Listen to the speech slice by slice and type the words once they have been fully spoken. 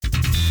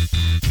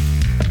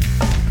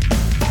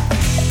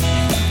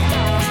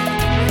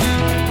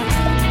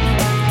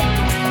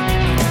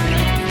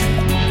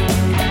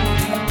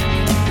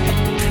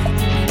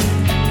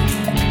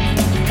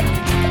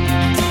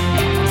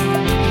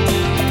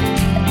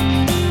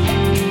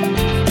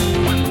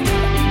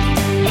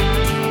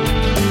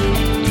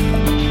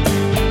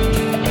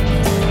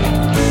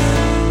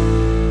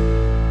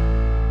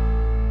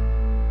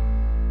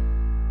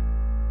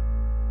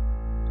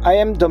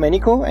am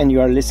Domenico, and you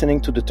are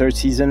listening to the third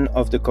season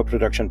of the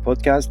co-production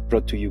podcast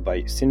brought to you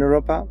by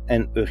Cineuropa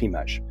and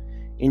Eurimage.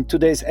 In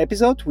today's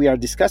episode, we are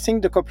discussing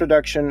the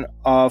co-production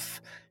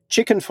of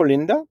Chicken for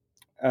Linda,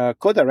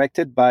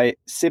 co-directed by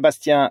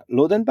Sébastien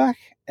Lodenbach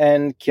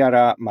and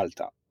Chiara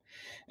Malta.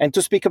 And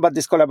to speak about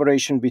this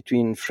collaboration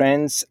between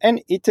France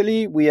and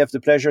Italy, we have the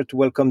pleasure to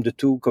welcome the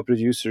two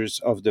co-producers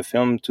of the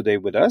film today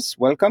with us.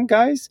 Welcome,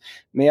 guys.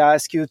 May I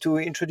ask you to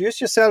introduce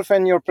yourself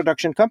and your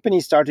production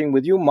company, starting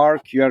with you,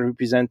 Mark. You are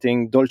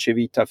representing Dolce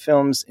Vita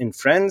Films in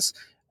France,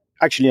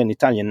 actually an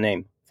Italian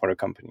name for a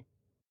company.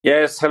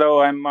 Yes,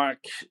 hello, I'm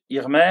Marc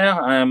Irmer.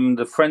 I'm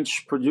the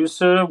French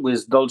producer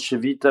with Dolce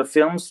Vita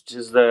Films, which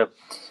is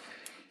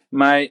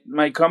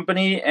my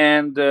company,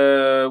 and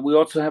we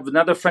also have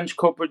another French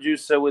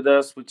co-producer with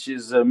us, which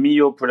is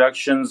Mio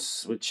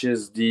Productions, which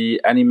is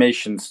the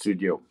animation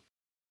studio.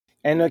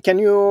 And can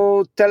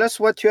you tell us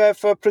what you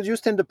have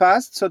produced in the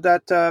past so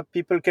that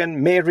people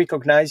may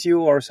recognize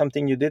you or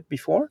something you did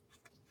before?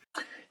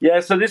 Yeah,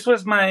 so this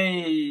was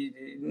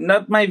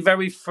not my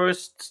very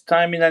first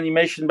time in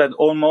animation, but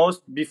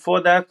almost.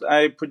 Before that,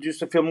 I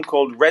produced a film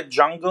called Red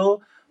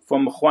Jungle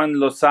from Juan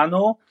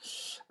Lozano,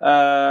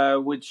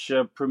 which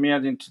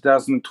premiered in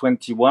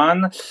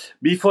 2021.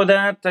 Before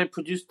that, I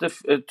produced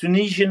a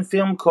Tunisian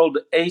film called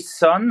A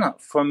Son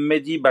from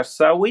Mehdi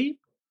Barsawi,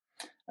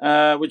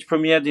 which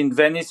premiered in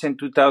Venice in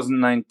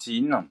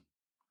 2019,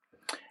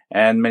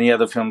 and many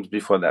other films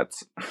before that.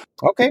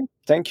 Okay,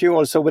 thank you.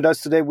 Also with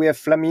us today, we have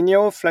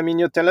Flaminio.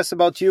 Flaminio, tell us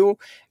about you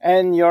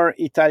and your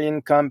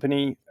Italian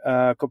company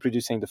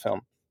co-producing the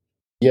film.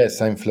 Yes,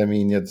 I'm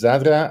Flaminio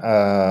Zadra.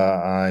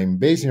 I'm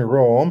based in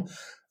Rome.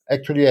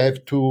 Actually, I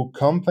have two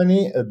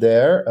companies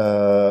there.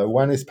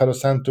 One is Palo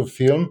Santo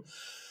Film.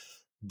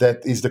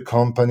 That is the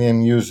company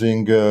I'm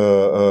using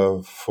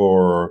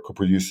for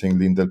co-producing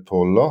Linda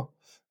Polo.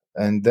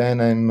 And then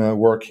I'm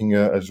working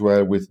as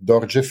well with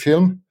Dorje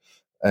Film.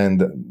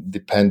 And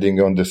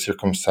depending on the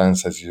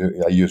circumstances,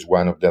 I use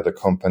one of the other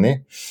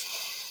company.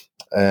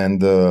 And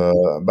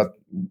but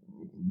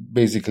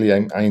basically,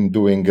 I'm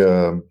doing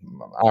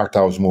art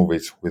house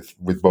movies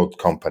with both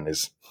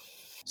companies.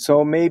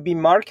 So maybe,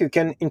 Mark, you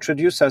can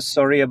introduce us,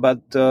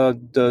 about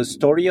the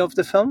story of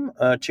the film,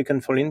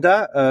 Chicken for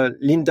Linda,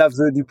 Linda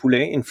veut du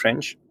poulet in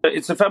French.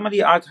 It's a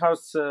family art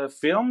house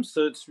film,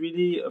 so it's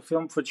really a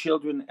film for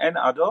children and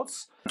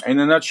adults. In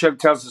a nutshell, it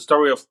tells the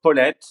story of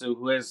Paulette,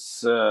 who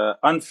has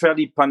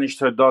unfairly punished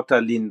her daughter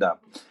Linda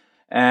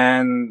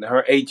and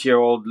her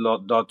 8-year-old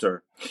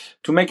daughter.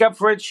 To make up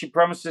for it, she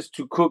promises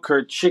to cook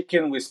her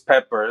chicken with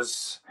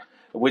peppers,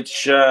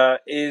 which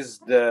is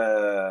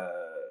the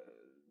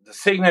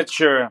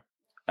signature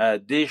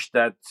dish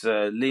that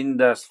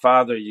Linda's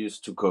father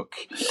used to cook.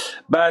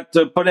 But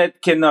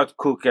Paulette cannot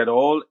cook at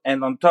all.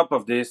 And on top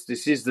of this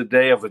is the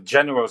day of a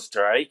general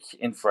strike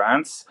in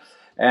France.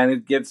 And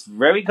it gets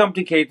very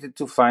complicated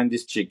to find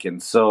this chicken.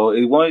 So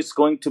it was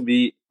going to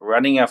be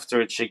running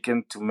after a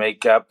chicken to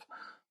make up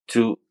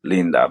to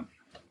Linda.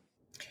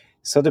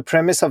 So the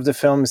premise of the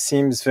film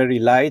seems very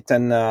light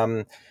and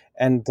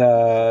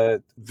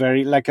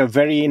very like a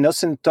very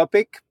innocent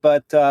topic,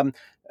 but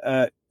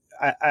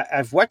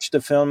I've watched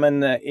the film,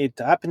 and it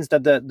happens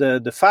that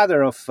the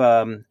father of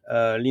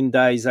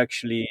Linda is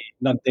actually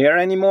not there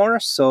anymore.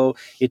 So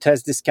it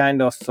has this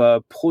kind of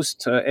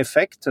Proust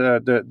effect,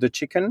 the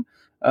chicken,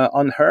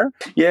 on her.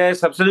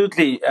 Yes,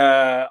 absolutely.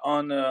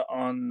 On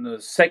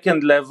a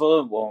second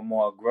level, or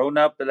more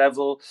grown-up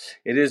level,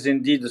 it is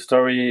indeed a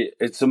story.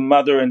 It's a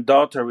mother and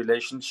daughter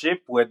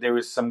relationship where there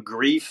is some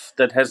grief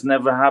that has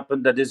never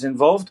happened that is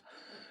involved.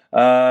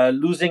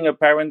 Losing a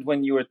parent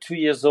when you are 2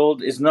 years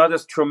old is not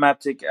as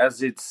traumatic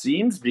as it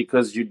seems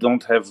because you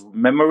don't have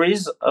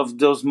memories of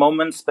those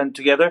moments spent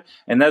together.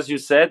 And as you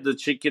said, the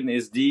chicken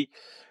is the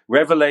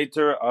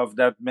revelator of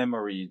that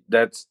memory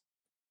that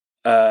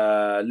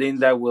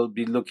Linda will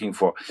be looking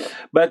for.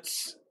 But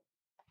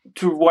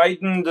to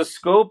widen the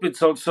scope,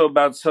 it's also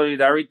about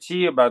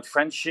solidarity, about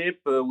friendship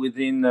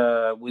within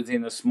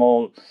a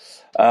small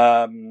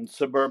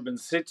suburban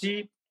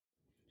city.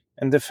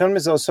 And the film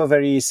is also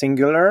very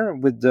singular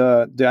with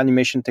the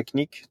animation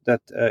technique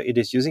that it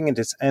is using. It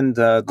is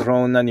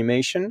hand-drawn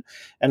animation,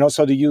 and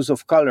also the use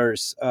of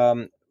colors.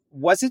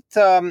 Was it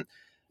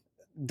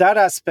that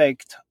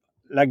aspect,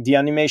 like the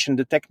animation,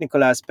 the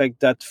technical aspect,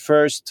 that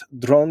first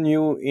drawn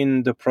you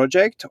in the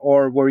project,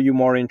 or were you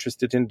more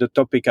interested in the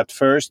topic at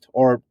first,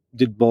 or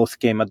did both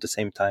came at the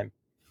same time?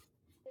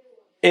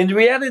 In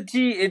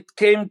reality, it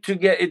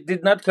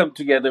did not come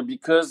together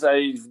because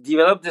I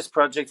developed this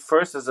project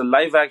first as a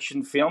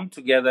live-action film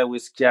together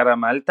with Chiara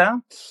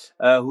Malta,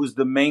 who's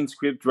the main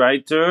script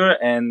writer,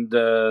 and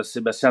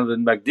Sébastien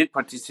Lodenbach did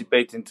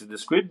participate into the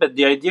script. But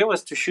the idea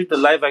was to shoot a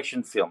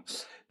live-action film.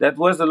 That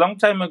was a long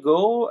time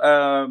ago.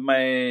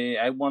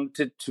 I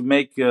wanted to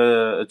make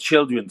a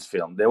children's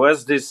film. There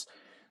was this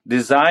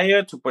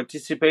desire to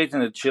participate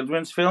in a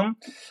children's film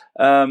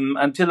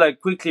until I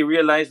quickly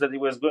realized that it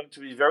was going to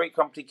be very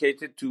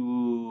complicated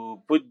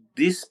to put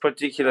this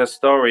particular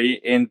story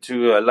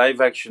into a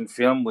live action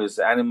film with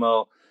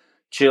animal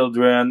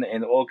children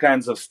and all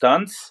kinds of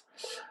stunts.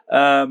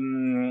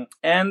 And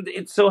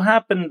it so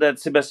happened that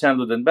Sebastian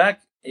Ludenbach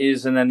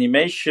is an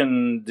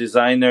animation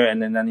designer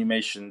and an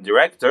animation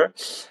director.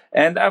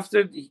 And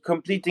after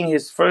completing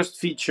his first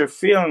feature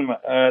film,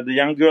 The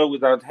Young Girl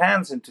Without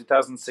Hands, in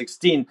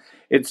 2016,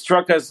 it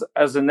struck us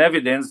as an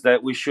evidence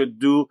that we should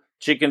do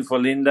Chicken for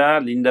Linda,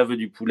 Linda veut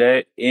du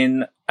poulet,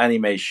 in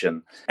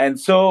animation. And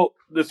so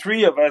the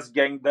three of us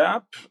ganged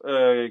up,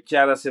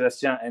 Chiara,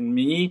 Sebastian, and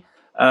me,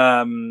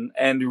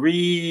 and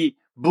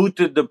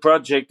rebooted the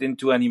project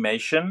into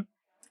animation,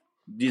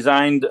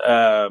 designed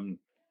a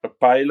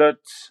pilot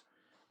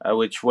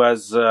which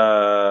was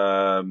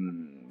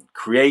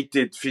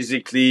created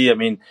physically,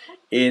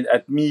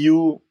 at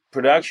Miu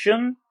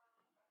Production,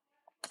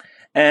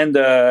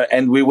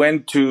 and we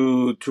went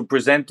to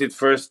present it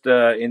first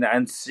in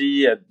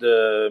Annecy at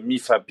the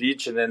MIFA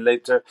pitch, and then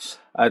later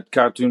at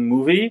Cartoon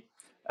Movie,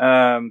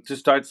 to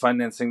start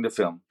financing the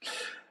film.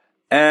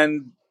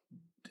 And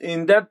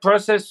in that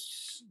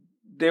process,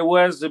 there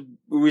was a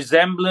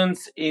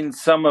resemblance in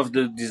some of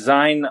the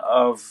design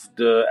of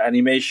the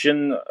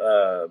animation,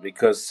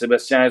 because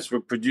Sebastian is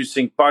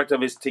reproducing part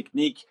of his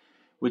technique,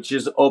 which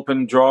is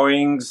open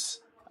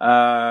drawings,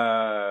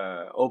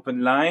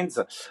 open lines.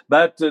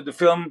 But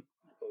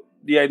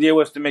the idea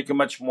was to make a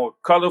much more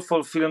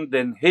colorful film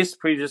than his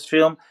previous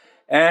film.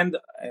 And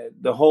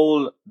the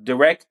whole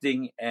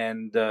directing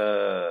and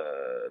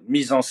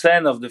mise en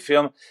scène of the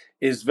film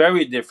is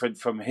very different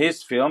from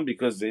his film,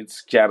 because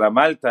it's Chiara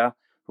Malta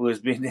who has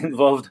been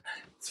involved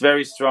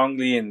very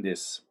strongly in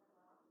this.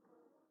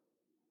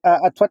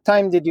 At what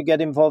time did you get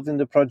involved in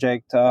the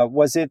project?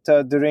 Was it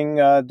during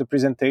the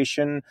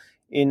presentation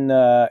in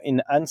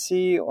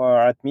Annecy or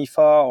at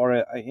MIFA or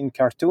in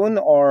Cartoon,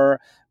 or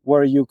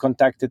were you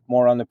contacted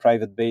more on a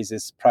private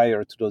basis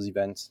prior to those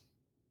events?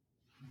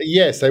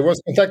 Yes, I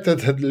was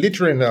contacted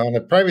literally on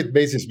a private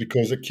basis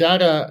because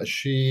Chiara,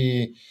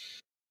 she's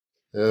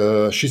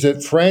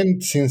a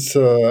friend since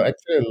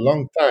actually a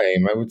long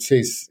time. I would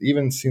say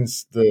even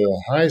since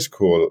the high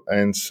school,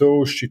 and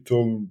so she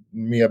told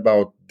me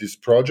about this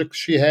project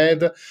she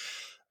had.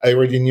 I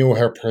already knew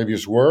her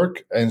previous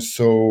work, and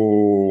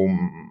so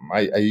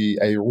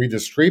I read the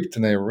script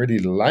and I really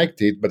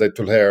liked it. But I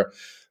told her,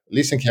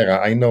 listen, Chiara,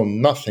 I know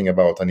nothing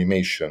about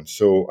animation.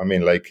 So,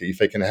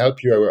 if I can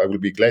help you, I will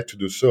be glad to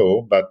do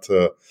so. But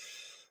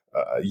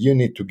you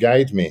need to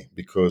guide me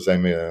because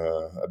I'm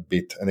a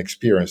bit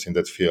inexperienced in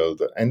that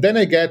field. And then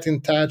I get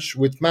in touch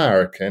with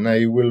Mark, and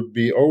I will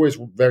be always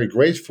very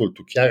grateful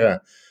to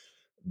Chiara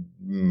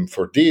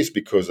for this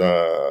because,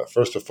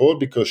 first of all,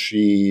 because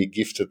she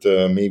gifted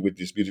me with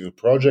this beautiful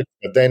project.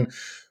 But then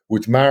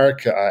with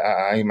Mark,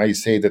 I might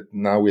say that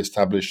now we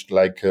established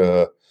like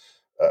a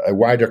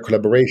wider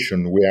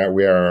collaboration. We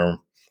are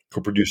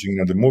co-producing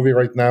another movie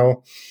right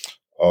now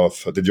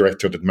of the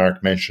director that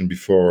Mark mentioned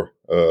before,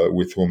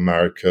 with whom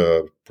Mark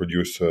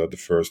produced the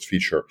first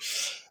feature.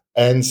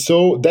 And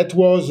so that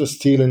was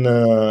still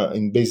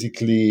in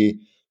basically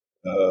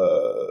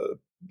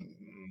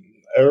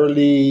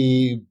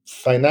early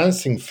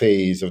financing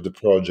phase of the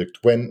project,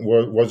 when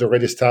was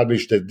already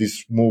established that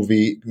this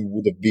movie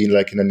would have been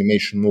like an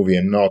animation movie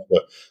and not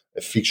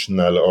a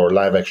fictional or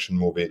live action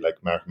movie,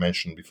 like Mark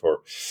mentioned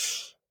before.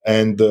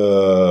 And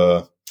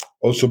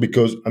also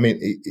because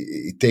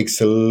it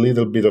takes a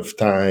little bit of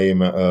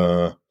time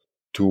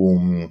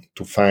to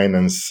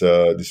finance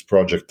this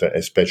project,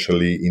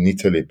 especially in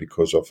Italy,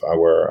 because of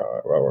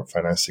our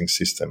financing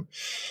system.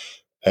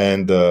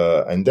 And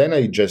then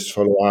I just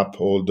follow up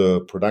all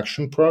the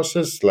production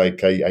process.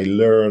 Like I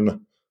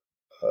learn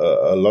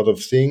a lot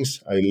of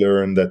things. I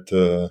learned that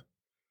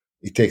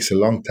it takes a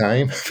long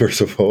time,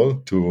 first of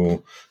all,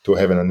 to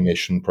have an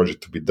animation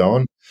project to be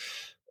done.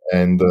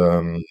 And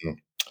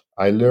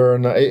I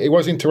learned it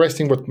was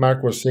interesting what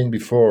Mark was saying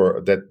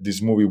before, that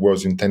this movie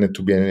was intended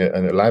to be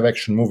a live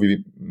action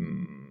movie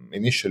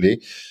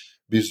initially,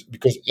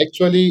 because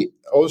actually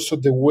also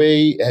the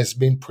way it has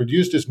been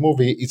produced, this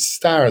movie, it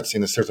starts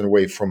in a certain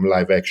way from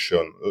live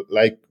action,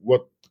 like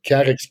what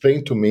Chiara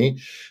explained to me.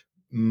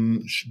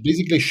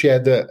 Basically she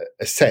had a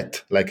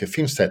set, like a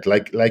film set,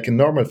 like a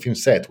normal film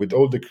set with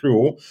all the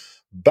crew,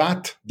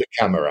 but the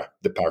camera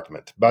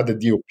department, but the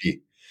DOP.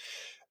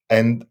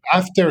 And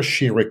after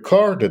she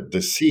recorded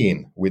the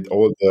scene with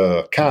all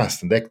the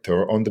cast and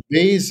actor on the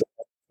base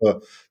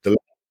of the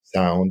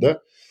sound,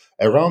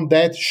 around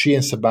that, she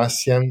and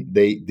Sebastian,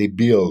 they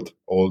build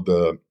all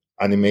the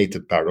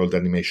animated part, all the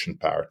animation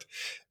part.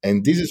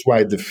 And this is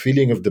why the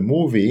feeling of the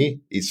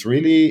movie is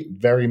really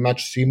very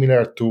much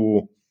similar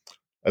to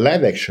a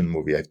live action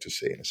movie, I have to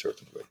say, in a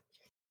certain way.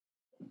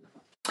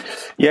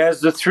 Yes,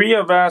 the three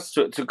of us,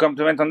 to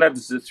complement on that,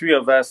 the three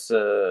of us,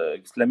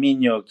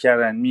 Flaminio,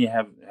 Chiara, and me,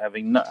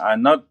 are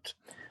not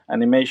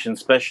animation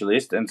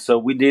specialists, and so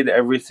we did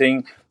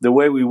everything the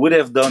way we would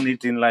have done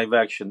it in live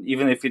action,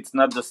 even if it's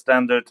not the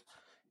standard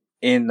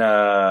in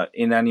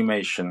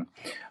animation.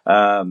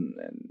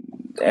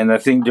 And I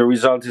think the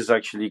result is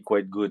actually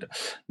quite good.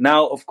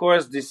 Now, of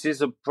course, this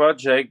is a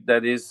project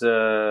that is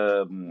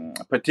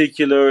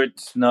particular.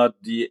 It's not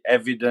the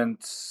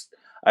evident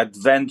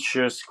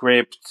adventure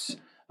script.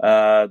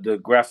 The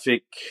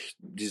graphic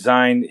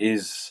design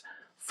is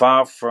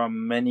far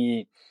from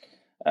many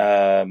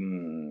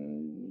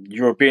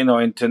European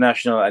or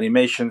international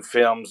animation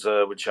films,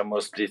 which are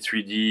mostly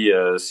 3D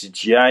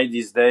CGI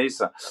these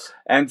days.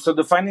 And so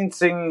the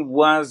financing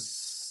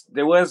was,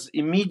 there was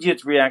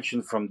immediate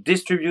reaction from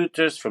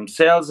distributors, from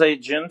sales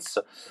agents,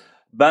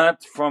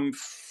 but from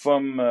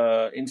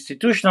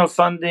institutional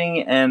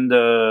funding and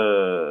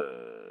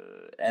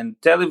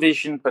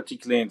television,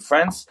 particularly in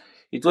France,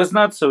 it was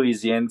not so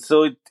easy. And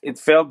so it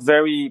felt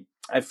very,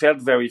 I felt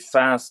very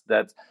fast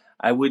that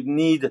I would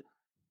need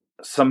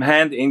some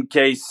hand in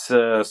case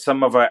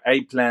some of our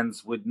A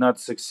plans would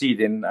not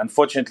succeed. And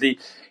unfortunately,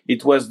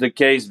 it was the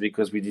case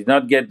because we did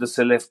not get the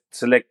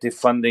selective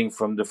funding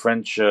from the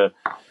French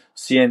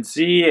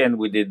CNC, and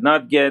we did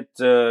not get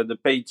the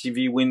pay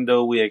TV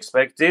window we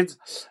expected.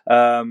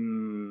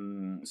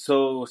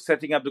 So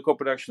setting up the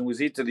co-production with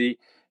Italy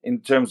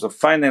in terms of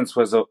finance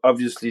was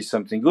obviously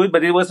something good,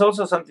 but it was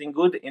also something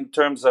good in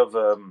terms of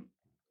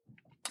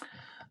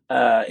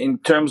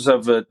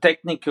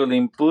technical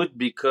input,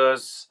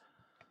 because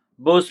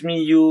both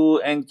me, you,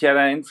 and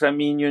Chiara and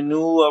Flaminio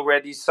knew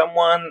already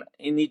someone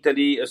in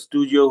Italy, a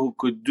studio who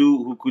could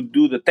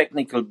do the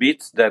technical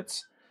bits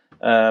that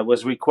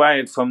was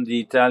required from the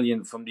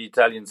Italian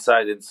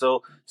side, and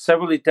so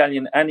several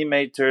Italian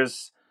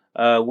animators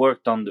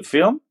worked on the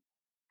film,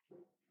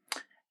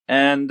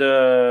 and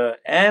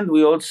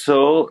we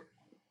also,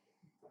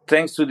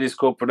 thanks to this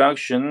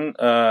co-production,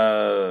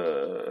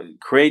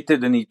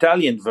 created an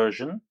Italian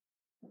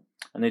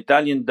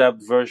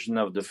dubbed version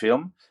of the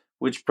film,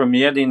 which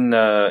premiered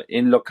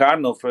in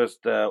Locarno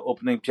first,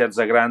 opening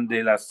Piazza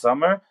Grande last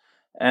summer,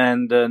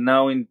 and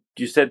now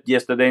you said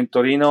yesterday in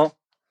Torino,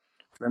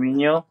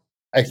 Flaminio.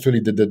 Actually,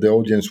 the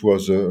audience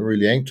was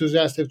really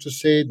enthusiastic to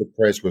say. The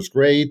press was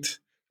great.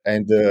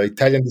 And the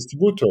Italian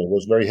distributor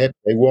was very happy.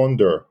 I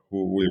wonder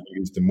who will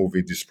release the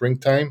movie this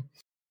springtime.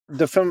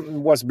 The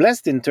film was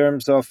blessed in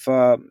terms of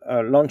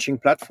launching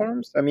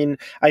platforms. I mean,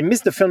 I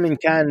missed the film in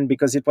Cannes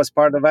because it was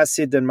part of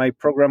ACID, and my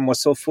program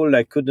was so full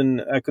I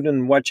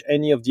couldn't watch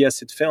any of the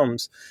ACID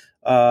films.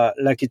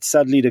 Like it's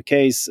sadly the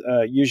case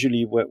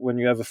usually when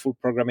you have a full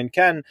program in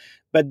Cannes.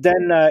 But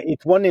then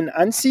it won in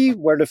Annecy,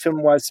 where the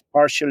film was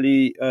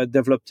partially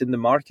developed in the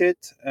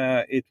market.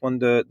 It won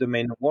the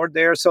main award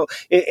there. So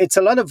it's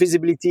a lot of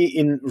visibility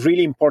in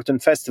really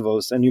important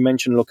festivals. And you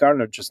mentioned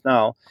Locarno just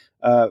now.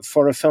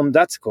 For a film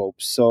that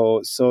scope,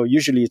 so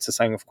usually it's a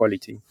sign of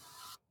quality.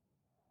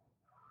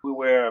 We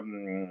were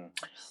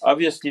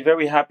obviously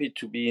very happy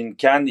to be in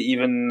Cannes,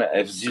 even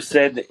as you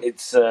said,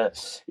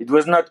 it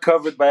was not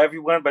covered by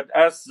everyone, but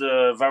as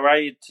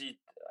Variety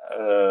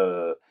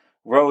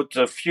wrote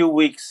a few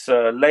weeks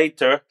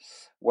later,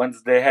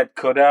 once they had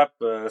caught up,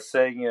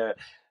 saying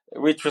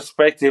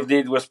retrospectively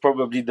it was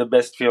probably the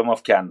best film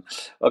of Cannes.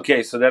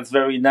 Okay, so that's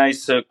very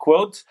nice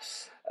quote.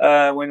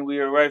 When we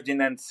arrived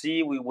in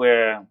Annecy,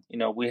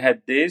 we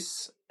had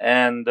this,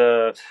 and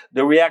the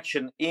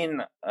reaction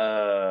in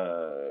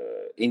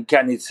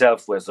Cannes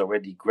itself was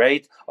already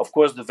great. Of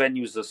course, the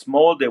venues are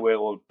small; they were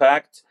all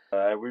packed.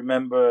 I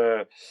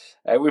remember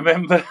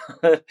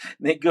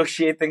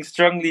negotiating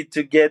strongly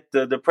to get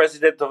the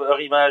president of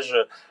Eurimage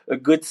a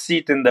good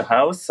seat in the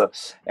house,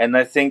 and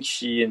I think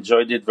she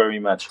enjoyed it very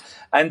much.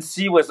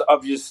 Annecy was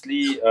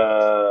obviously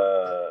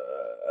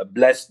a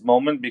blessed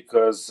moment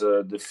because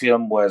the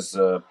film was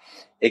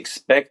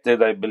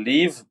expected, I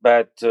believe,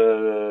 but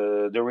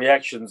the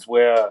reactions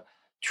were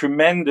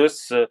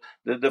tremendous. The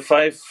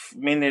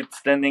 5-minute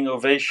standing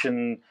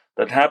ovation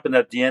that happened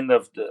at the end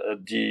of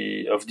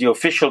the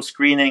official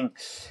screening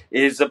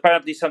is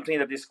apparently something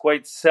that is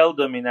quite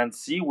seldom in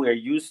Annecy. We're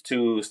used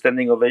to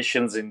standing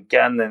ovations in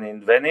Cannes and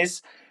in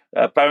Venice.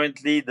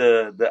 Apparently,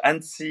 the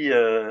Annecy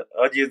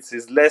audience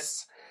is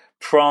less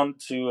prone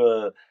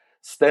to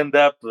stand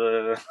up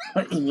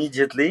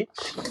immediately.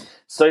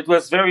 So it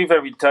was very,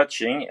 very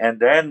touching. And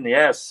then,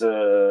 yes,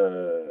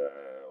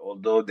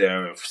 although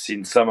I've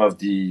seen some of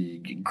the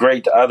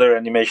great other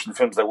animation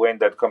films that were in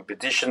that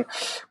competition,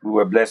 we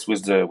were blessed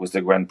with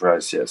the grand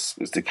prize, yes,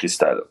 with the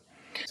Cristal.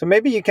 So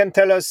maybe you can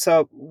tell us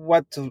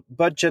what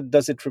budget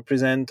does it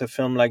represent, a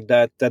film like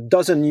that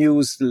doesn't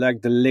use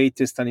like the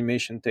latest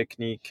animation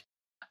technique?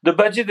 The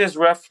budget is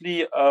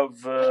roughly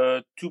of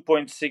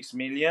 2.6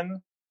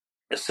 million.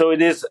 So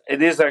it is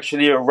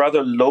actually a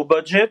rather low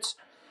budget.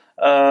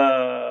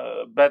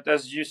 But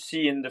as you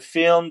see in the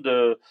film,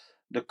 the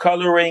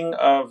coloring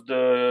of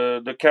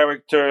the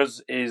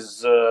characters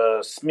is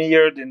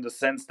smeared in the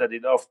sense that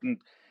it often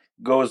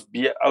goes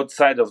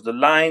outside of the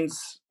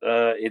lines,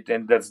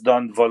 and that's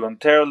done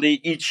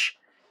voluntarily. Each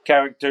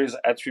character is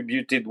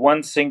attributed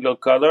one single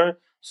color.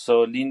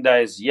 So Linda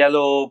is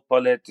yellow,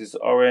 Paulette is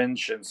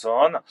orange, and so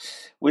on,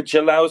 which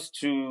allows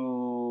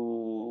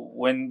to,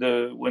 when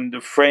the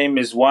frame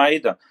is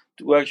wide,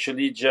 to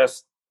actually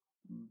just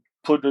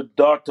put a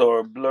dot or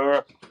a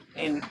blur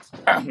in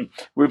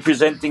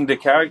representing the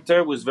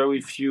character with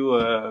very few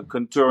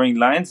contouring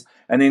lines.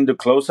 And in the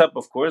close-up,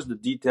 of course, the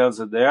details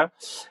are there.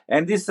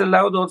 And this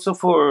allowed also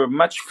for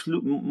much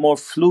more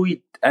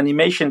fluid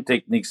animation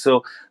techniques.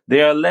 So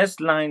there are less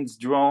lines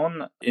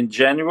drawn in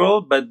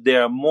general, but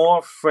there are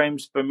more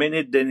frames per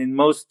minute than in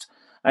most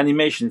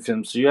animation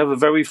films. So you have a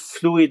very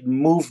fluid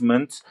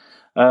movement,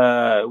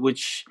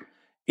 which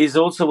is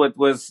also what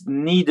was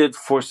needed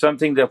for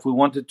something that we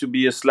wanted to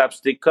be a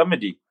slapstick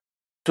comedy.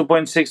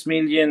 2.6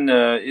 million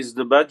is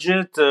the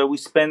budget. We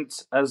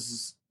spent,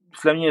 as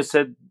Flamini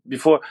said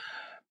before,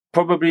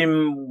 probably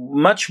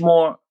much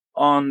more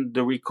on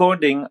the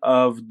recording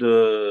of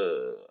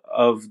the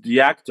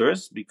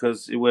actors,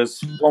 because it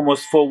was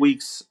almost 4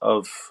 weeks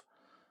of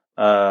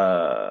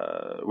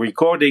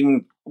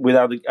recording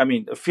without,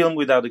 a film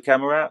without a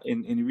camera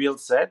in real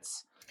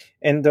sets.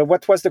 And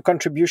what was the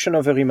contribution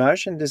of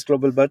Eurimage in this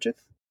global budget?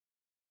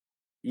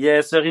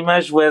 Yes,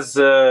 Eurimage was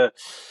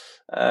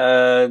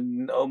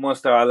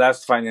almost our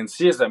last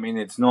financiers.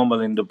 It's normal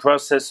in the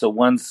process. So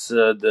once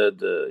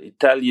the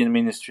Italian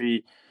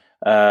ministry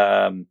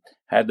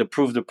had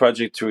approved the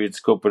project through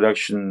its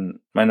co-production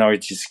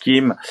minority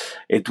scheme,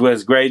 it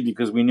was great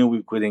because we knew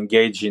we could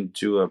engage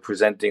into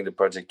presenting the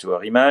project to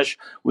Eurimage.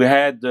 We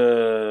had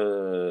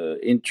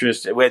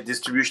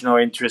distribution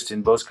or interest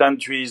in both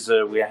countries.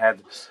 We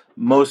had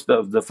most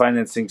of the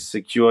financing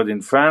secured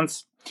in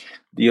France.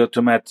 The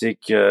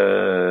automatic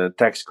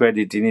tax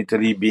credit in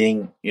Italy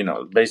being,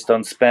 based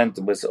on spend,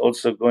 was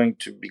also going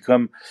to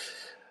become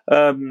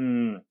a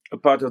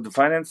part of the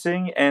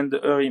financing. And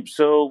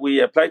so we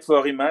applied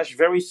for Eurimage,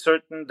 very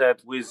certain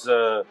that with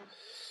a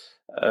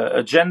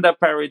gender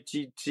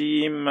parity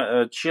team,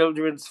 a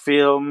children's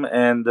film,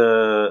 and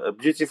a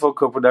beautiful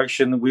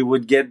co-production, we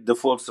would get the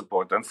full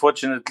support.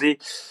 Unfortunately,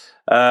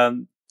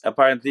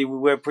 apparently we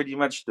were pretty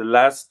much the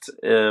last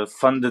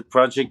funded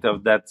project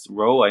of that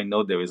row. I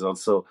know there's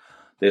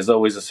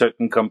always a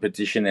certain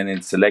competition, and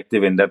it's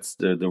selective, and that's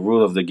the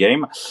rule of the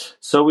game.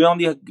 So we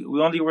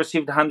only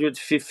received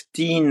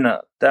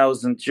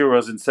 115,000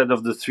 euros instead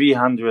of the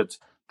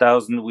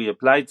 300,000 we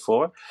applied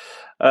for.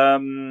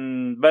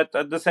 But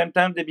at the same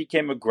time, they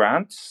became a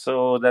grant,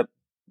 so that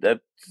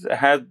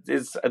had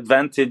its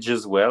advantage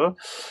as well,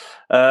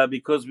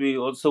 because we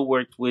also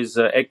worked with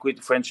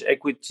French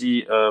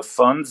equity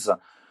funds,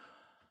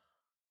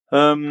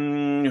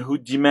 who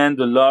demand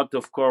a lot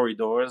of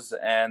corridors,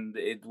 and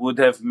it would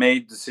have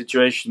made the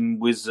situation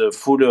with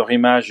full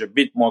Eurimage a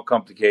bit more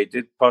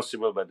complicated,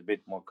 possible, but a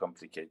bit more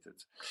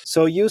complicated.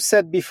 So you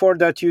said before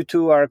that you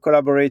two are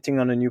collaborating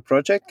on a new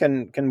project.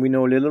 Can we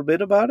know a little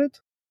bit about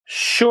it?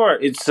 Sure.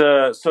 It's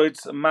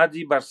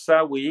Madi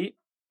Barsawi.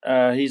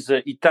 He's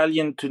an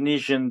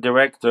Italian-Tunisian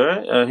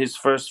director. His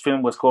first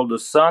film was called The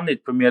Sun.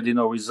 It premiered in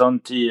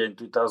Horizonte in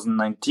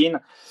 2019.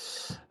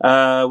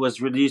 Was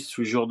released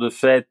through Jour de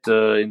Fête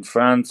in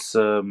France,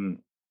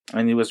 and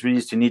it was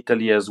released in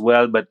Italy as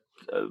well, but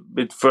a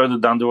bit further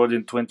down the road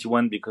in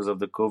 21 because of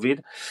the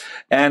COVID.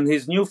 And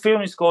his new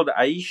film is called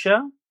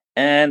Aisha,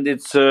 and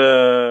it's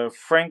a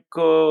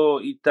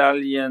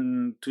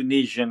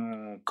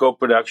Franco-Italian-Tunisian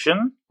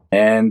co-production,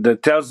 and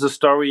tells the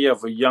story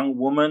of a young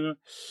woman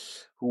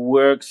who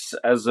works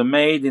as a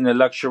maid in a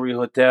luxury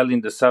hotel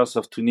in the south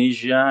of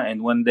Tunisia.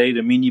 And one day,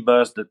 the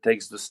minibus that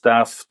takes the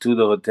staff to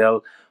the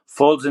hotel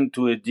falls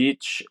into a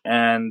ditch,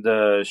 and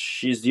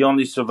she's the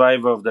only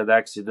survivor of that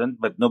accident,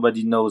 but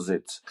nobody knows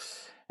it.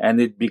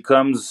 And it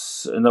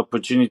becomes an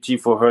opportunity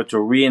for her to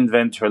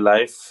reinvent her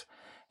life,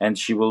 and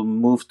she will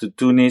move to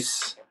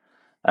Tunis,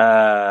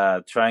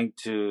 trying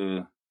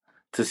to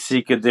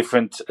seek a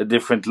different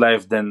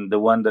life than the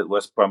one that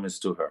was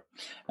promised to her.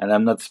 And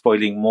I'm not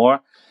spoiling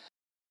more.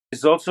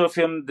 It's also a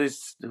film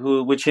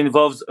which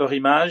involves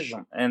Eurimage,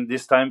 and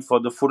this time for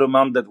the full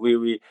amount that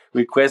we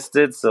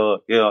requested.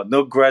 So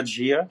no grudge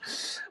here,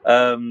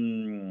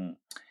 and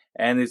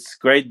it's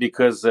great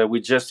because we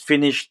just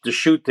finished the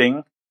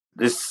shooting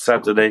this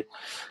Saturday,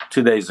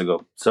 2 days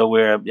ago. So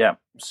we're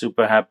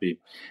super happy,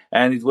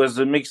 and it was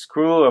a mixed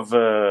crew of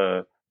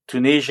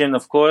Tunisian,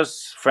 of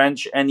course,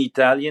 French and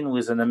Italian,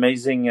 with an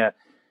amazing. You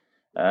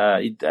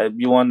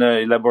want to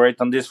elaborate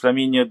on this,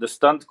 Flaminio? The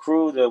stunt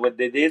crew, what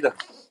they did.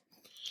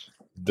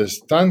 The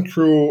stunt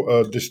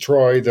crew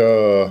destroyed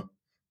a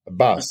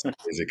bus,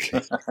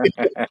 basically.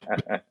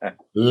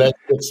 Let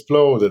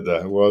exploded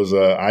was.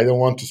 I don't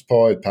want to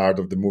spoil part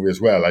of the movie as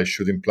well. I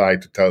should imply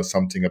to tell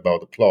something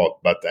about the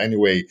plot, but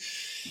anyway,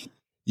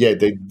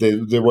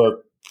 they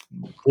were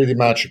pretty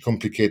much a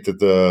complicated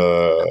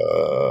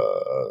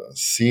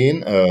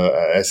scene,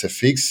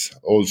 SFX,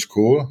 old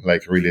school,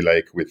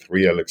 really with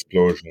real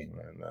explosion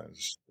and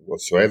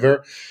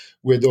whatsoever.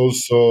 We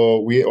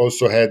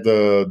also had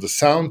the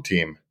sound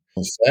team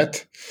on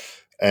set,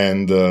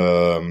 and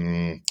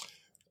I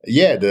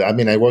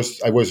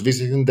was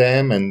visiting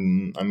them,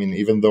 and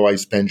even though I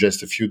spent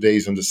just a few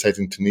days on the set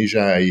in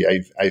Tunisia,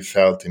 I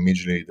felt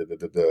immediately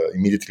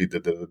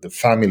the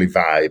family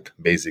vibe,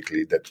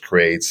 basically, that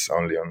creates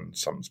only on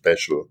some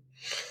special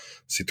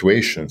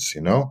situations,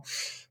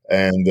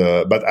 And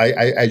but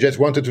I just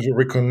wanted to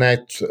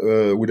reconnect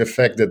with the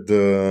fact that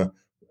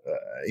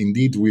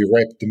indeed, we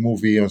wrapped the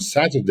movie on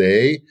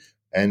Saturday,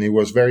 and it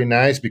was very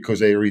nice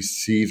because I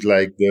received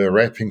like the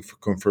wrapping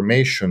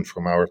confirmation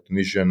from our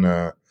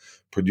Tunisian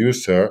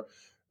producer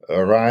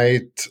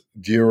right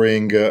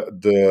during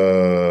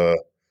the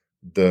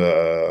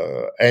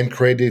end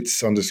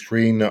credits on the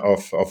screen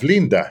of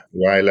Linda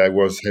while I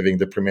was having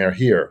the premiere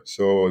here.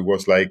 So it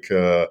was like,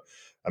 a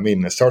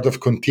sort of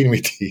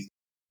continuity.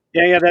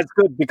 Yeah, that's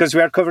good because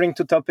we are covering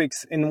two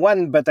topics in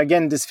one. But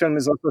again, this film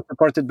is also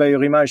supported by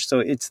Eurimage, so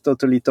it's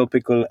totally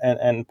topical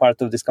and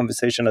part of this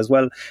conversation as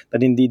well.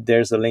 That indeed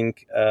there's a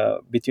link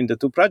between the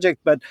two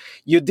projects. But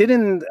you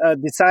didn't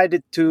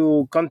decided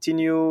to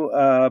continue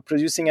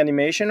producing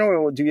animation,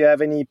 or do you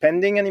have any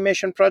pending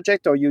animation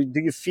project, or do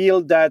you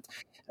feel that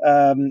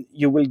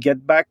you will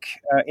get back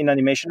in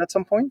animation at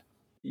some point?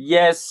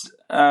 Yes,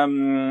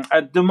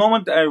 at the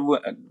moment,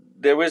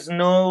 there is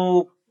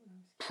no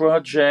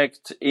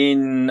project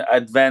in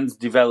advanced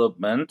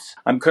development.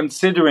 I'm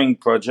considering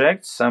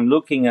projects, I'm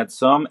looking at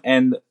some,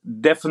 and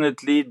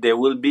definitely there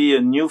will be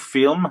a new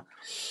film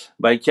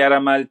by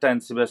Chiara Malta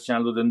and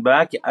Sebastian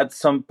Ludenbach at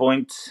some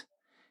point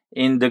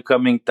in the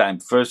coming time.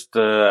 First,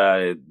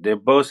 they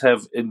both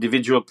have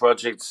individual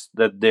projects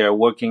that they are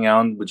working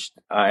on, which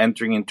are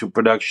entering into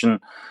production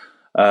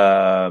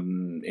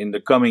in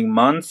the coming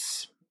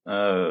months.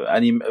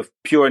 A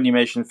pure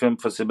animation film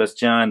for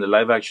Sebastian and a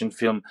live action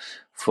film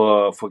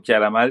for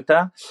Chiara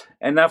Malta.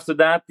 And after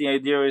that, the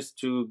idea is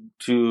to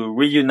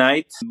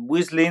reunite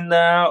with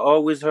Linda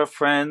or with her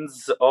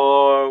friends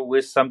or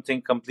with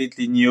something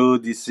completely new.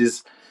 This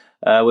is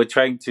we're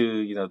trying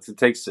to to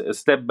take a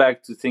step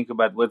back to think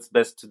about what's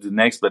best to do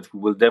next, but we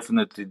will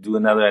definitely do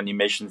another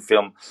animation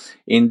film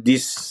in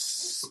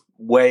this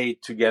way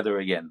together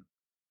again.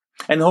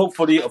 And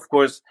hopefully, of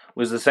course,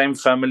 with the same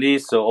family,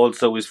 so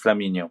also with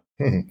Flaminio.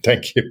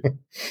 Thank you.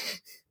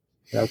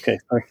 Okay,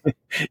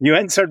 you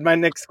answered my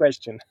next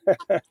question.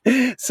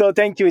 So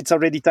thank you. It's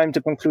already time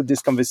to conclude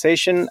this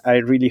conversation. I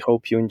really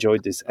hope you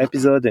enjoyed this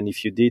episode. And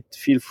if you did,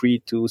 feel free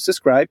to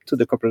subscribe to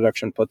the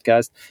Co-Production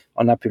Podcast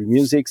on Apple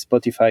Music,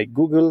 Spotify,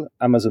 Google,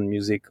 Amazon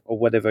Music, or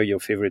whatever your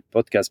favorite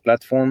podcast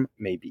platform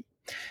may be.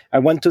 I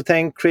want to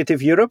thank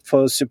Creative Europe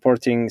for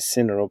supporting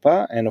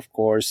Cineuropa, and of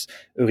course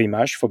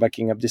Eurimage for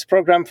backing up this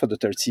program for the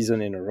third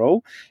season in a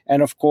row.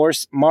 And of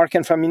course, Mark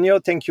and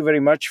Flaminio, thank you very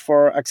much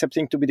for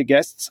accepting to be the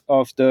guests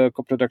of the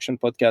Co-Production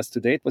Podcast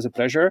today. It was a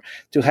pleasure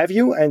to have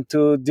you and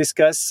to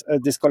discuss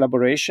this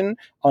collaboration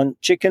on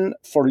Chicken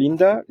for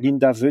Linda,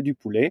 Linda veut du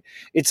poulet.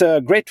 It's a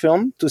great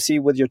film to see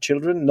with your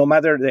children, no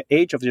matter the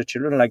age of your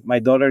children. Like my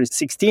daughter is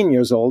 16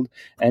 years old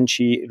and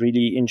she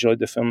really enjoyed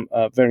the film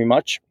very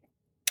much.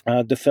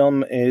 The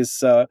film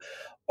is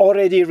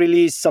already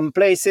released some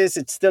places.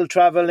 It's still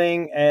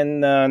traveling,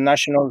 and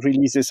national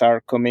releases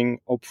are coming,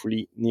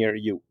 hopefully, near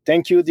you.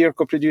 Thank you, dear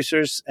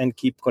co-producers, and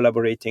keep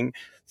collaborating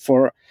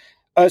for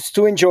us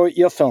to enjoy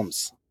your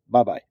films.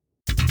 Bye-bye.